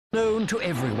known to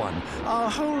everyone,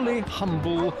 our wholly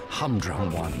humble,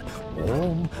 humdrum one.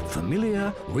 Warm,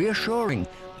 familiar, reassuring,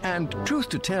 and, truth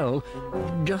to tell,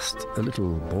 just a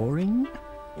little boring.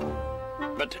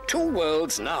 But two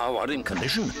worlds now are in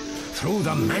collision through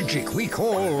the magic we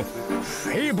call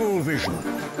Fable Vision.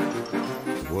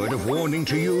 Word of warning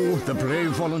to you, the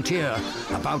brave volunteer,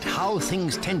 about how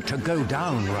things tend to go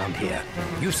down around here.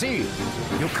 You see,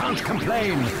 you can't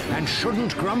complain and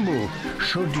shouldn't grumble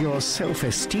should your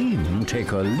self-esteem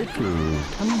take a little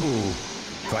tumble.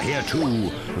 For here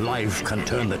too, life can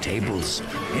turn the tables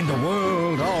in the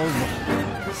world of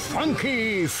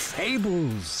funky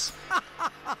fables.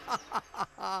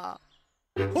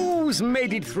 Who's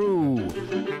made it through?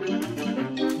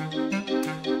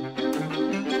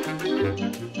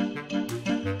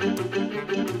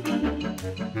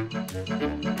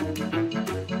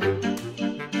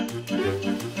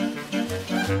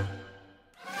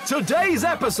 Today's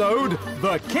episode,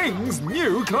 The King's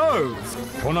New Clothes.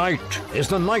 Tonight is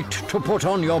the night to put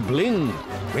on your bling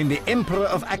when the Emperor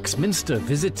of Axminster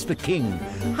visits the king.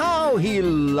 How he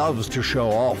loves to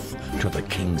show off to the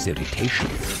king's irritation,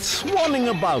 swanning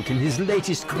about in his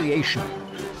latest creation.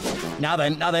 Now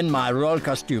then, my royal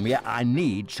costumier, I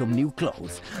need some new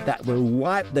clothes that will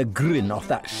wipe the grin off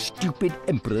that stupid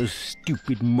Emperor's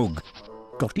stupid mug.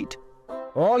 Got it?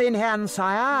 All in hand,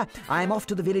 sire. I'm off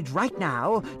to the village right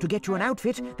now to get you an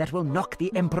outfit that will knock the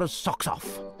Emperor's socks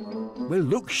off. Well,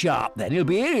 look sharp then. He'll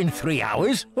be here in 3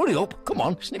 hours. Hurry up. Come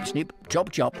on. Snip, snip.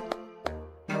 Chop, chop.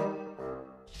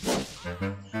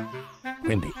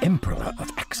 When the Emperor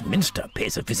of Axminster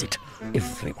pays a visit,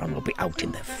 everyone will be out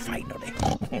in their finery.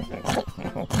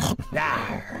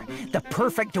 The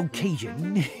perfect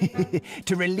occasion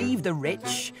to relieve the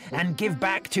rich and give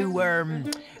back to,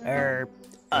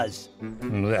 us.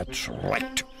 That's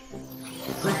right.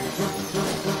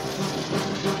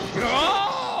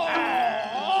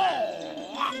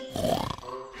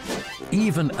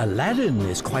 Even Aladdin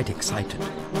is quite excited.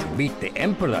 To meet the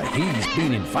Emperor, he's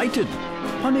been invited.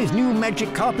 On his new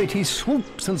magic carpet, he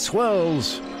swoops and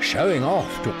swirls, showing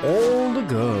off to all the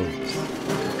girls.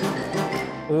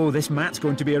 Oh, this mat's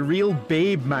going to be a real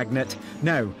babe magnet.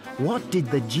 Now, what did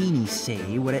the genie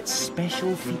say were its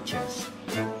special features?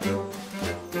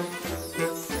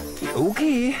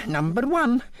 Okay, number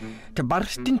 1. To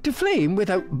burst into flame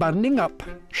without burning up.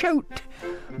 Shout,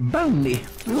 Bounty.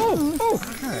 Yo!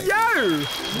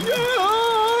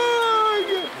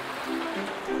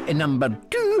 And number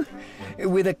 2,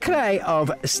 with a cry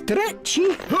of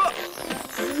stretchy.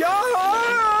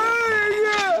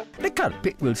 The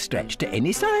carpet will stretch to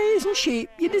any size and shape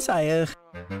you desire.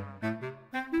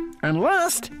 And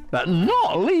last, but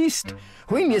not least,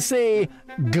 when you say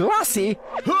glassy,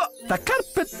 the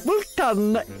carpet will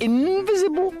turn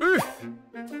invisible.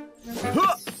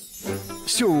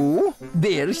 So,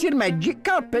 there's your magic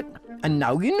carpet, and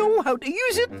now you know how to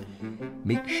use it.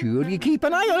 Make sure you keep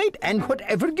an eye on it, and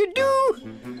whatever you do,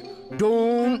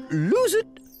 don't lose it.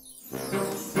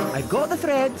 I've got the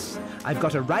threads, I've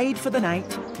got a ride for the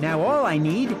night. Now all I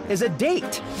need is a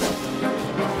date.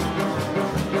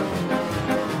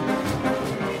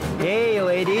 Hey,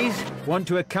 ladies, want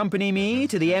to accompany me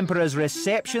to the Emperor's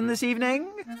reception this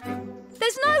evening?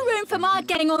 There's no room for my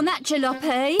getting on that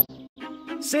jalopy.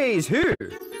 Says who?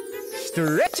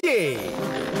 Stretchy!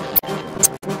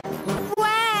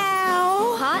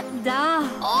 Wow! Hot da!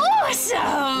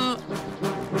 Awesome!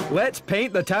 Let's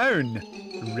paint the town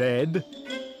red.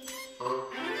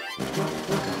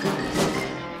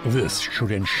 This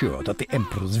should ensure that the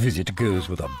Emperor's visit goes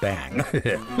with a bang.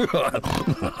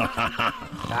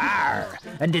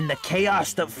 And in the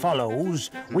chaos that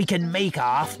follows, we can make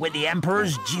off with the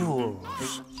Emperor's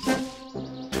jewels.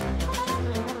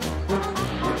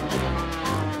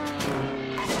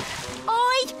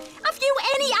 Have you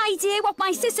any idea what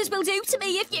my sisters will do to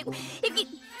me if you...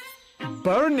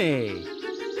 Bernie!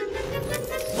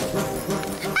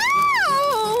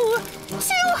 Ow!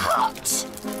 Too hot!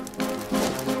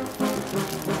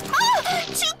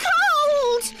 Too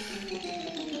cold!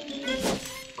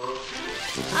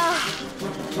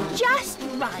 Just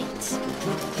right.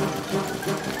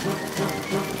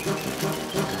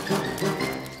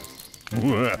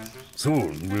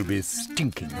 Soon we'll be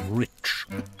stinking rich.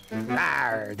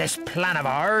 This plan of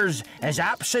ours is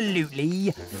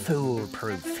absolutely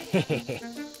foolproof.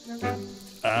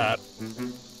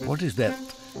 What is that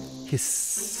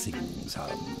hissing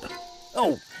sound?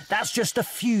 Oh, that's just the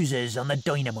fuses on the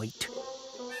dynamite.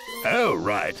 Oh,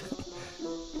 right.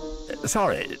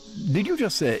 Sorry, did you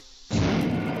just say...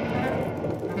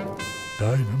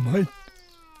 dynamite?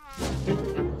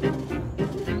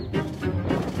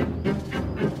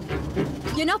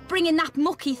 You not bringing that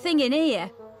mucky thing in here.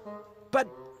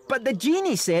 But the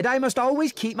genie said I must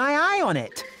always keep my eye on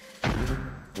it.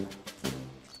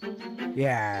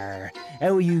 Yeah,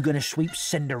 how are you gonna sweep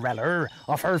Cinderella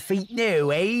off her feet now,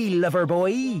 eh, lover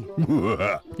boy?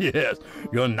 Yes,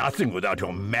 you're nothing without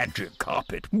your magic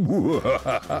carpet.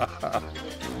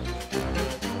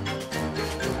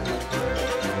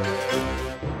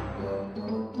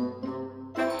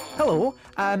 Hello,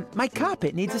 my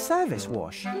carpet needs a service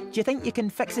wash. Do you think you can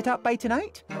fix it up by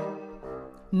tonight?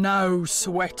 No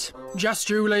sweat. Just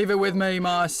you leave it with me,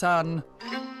 my son.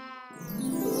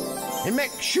 And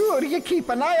make sure you keep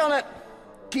an eye on it.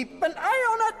 Keep an eye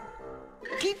on it.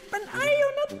 Keep an eye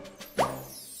on it.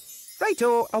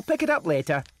 Righto, I'll pick it up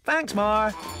later. Thanks,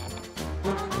 Ma.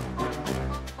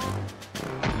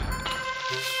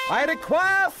 I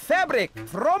require fabric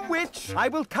from which I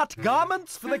will cut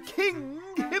garments for the king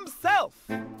himself.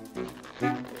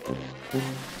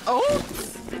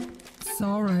 Oops.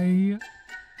 Sorry.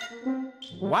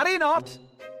 Worry not.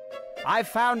 I've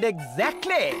found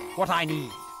exactly what I need.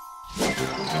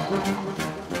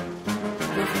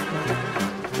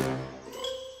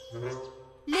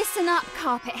 Listen up,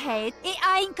 carpet head. It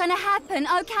ain't gonna happen,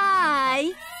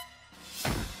 okay?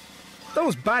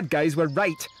 Those bad guys were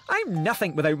right. I'm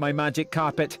nothing without my magic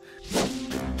carpet.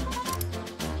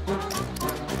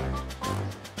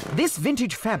 This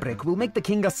vintage fabric will make the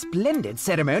king a splendid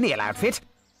ceremonial outfit.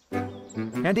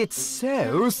 And it's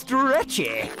so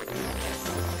stretchy.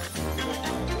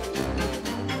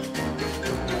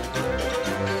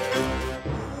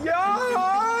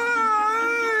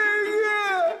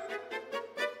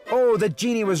 Oh, the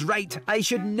genie was right. I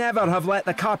should never have let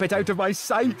the carpet out of my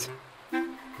sight.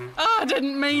 I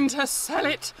didn't mean to sell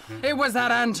it. It was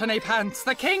that Anthony Pants,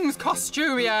 the king's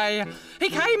costumier. He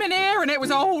came in here and it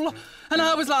was all... And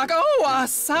I was like, oh, I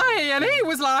say. And he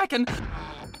was like, and...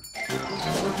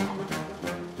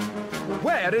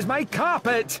 Where is my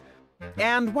carpet?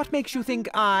 And what makes you think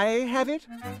I have it?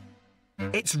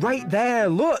 It's right there,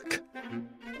 look.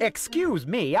 Excuse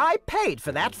me, I paid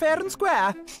for that fair and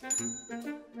square.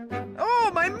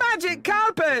 Oh, my magic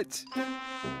carpet!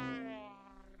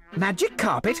 Magic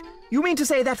carpet? You mean to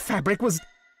say that fabric was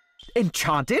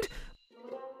enchanted?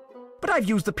 But I've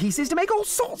used the pieces to make all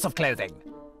sorts of clothing.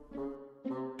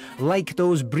 Like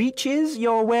those breeches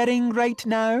you're wearing right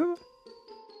now?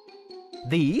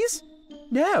 These?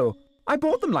 No, I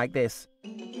bought them like this.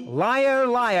 Liar,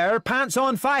 liar, pants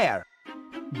on fire.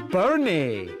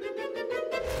 Bernie.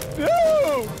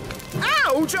 Oh!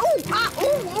 Ouch! Oh! Ah!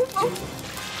 Oh! Oh!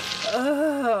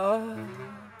 Oh!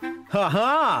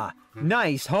 Ha-ha!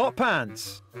 Nice hot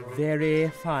pants. Very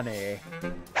funny.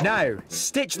 Now,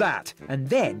 stitch that, and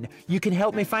then you can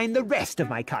help me find the rest of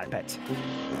my carpet.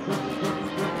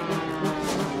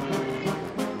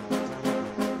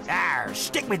 Arr,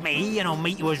 stick with me and I'll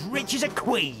make you as rich as a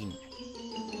queen.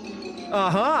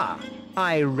 Aha!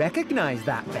 I recognize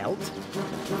that belt.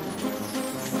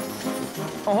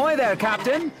 Ahoy there,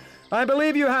 Captain. I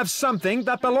believe you have something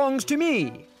that belongs to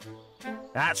me.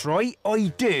 That's right,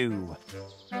 I do.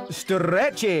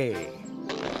 Stretchy.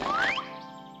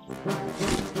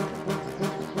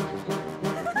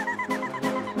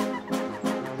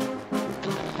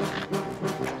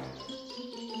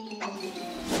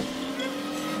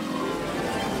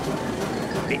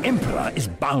 The Emperor is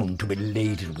bound to be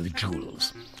laden with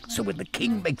jewels. So when the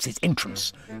king makes his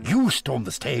entrance, you storm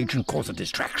the stage and cause a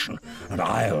distraction, and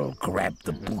I'll grab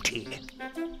the booty.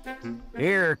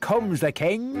 Here comes the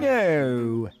king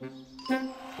now.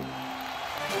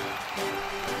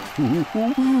 I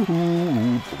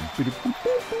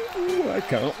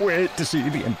can't wait to see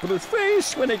the Emperor's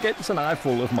face when he gets an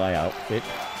eyeful of my outfit.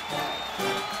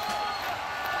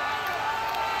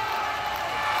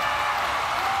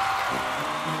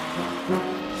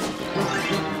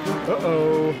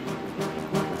 Uh-oh.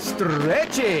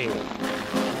 Stretchy.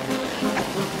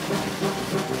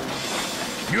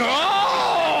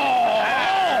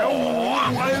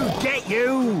 Won't get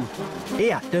you.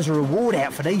 Here, there's a reward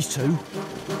out for these two.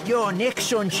 Your neck,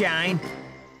 sunshine.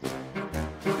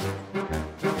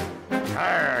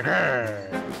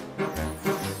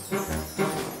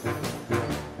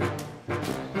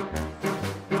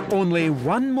 Only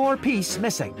one more piece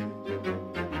missing.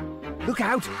 Look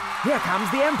out! Here comes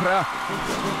the Emperor!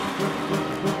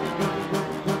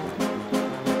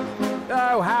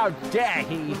 Oh, how dare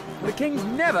he! The king's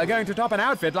never going to top an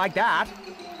outfit like that!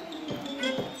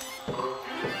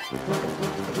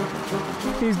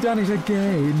 He's done it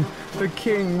again. The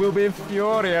king will be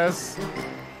furious.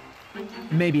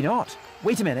 Maybe not.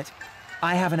 Wait a minute.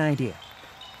 I have an idea.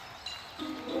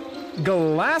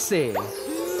 Glassy!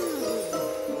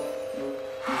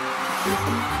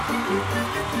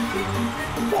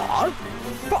 on.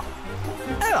 But,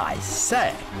 I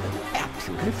say,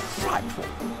 absolutely frightful.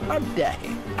 How dare he?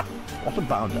 What a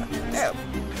bounder. Oh.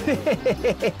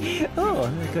 Oh,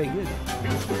 that's quite good.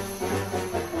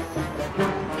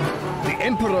 The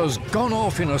Emperor's gone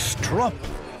off in a strop.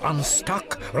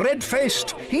 Unstuck,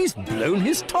 red-faced, he's blown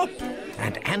his top.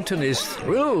 And Antony's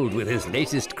thrilled with his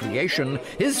latest creation.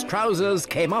 His trousers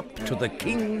came up to the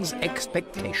king's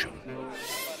expectation.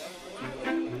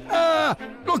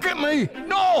 Look at me!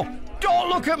 No! Don't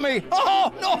look at me!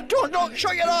 Oh, no, don't,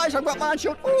 shut your eyes, I've got mine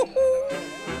shut. Ooh, ooh.